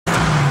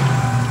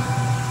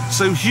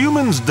So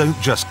humans don't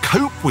just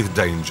cope with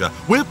danger,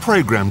 we're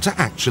programmed to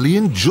actually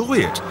enjoy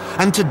it.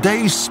 And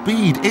today's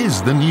speed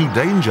is the new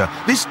danger.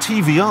 This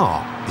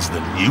TVR is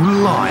the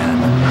new lion.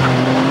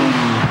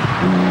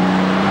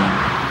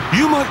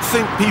 You might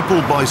think people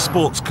buy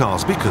sports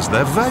cars because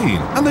they're vain,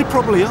 and they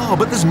probably are,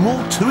 but there's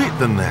more to it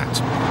than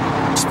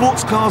that.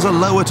 Sports cars are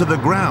lower to the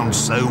ground,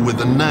 so with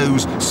the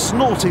nose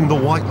snorting the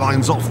white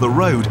lines off the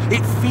road,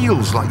 it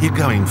feels like you're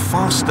going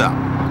faster.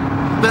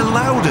 They're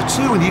louder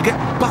too, and you get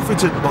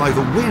buffeted by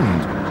the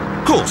wind.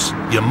 Of course,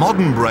 your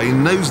modern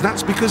brain knows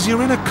that's because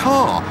you're in a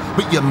car,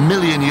 but your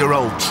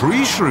million-year-old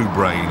tree shrew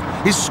brain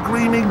is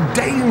screaming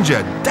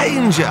danger,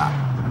 danger,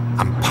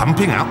 and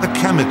pumping out the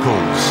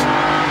chemicals.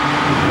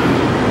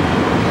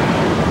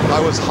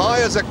 I was high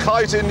as a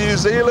kite in New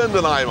Zealand,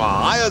 and I'm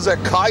high as a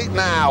kite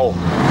now.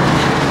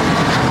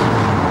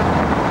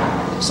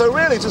 So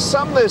really, to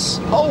sum this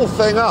whole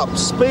thing up,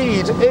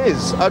 speed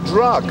is a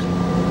drug.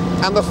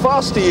 And the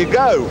faster you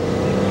go,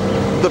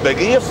 the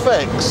bigger your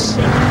fix.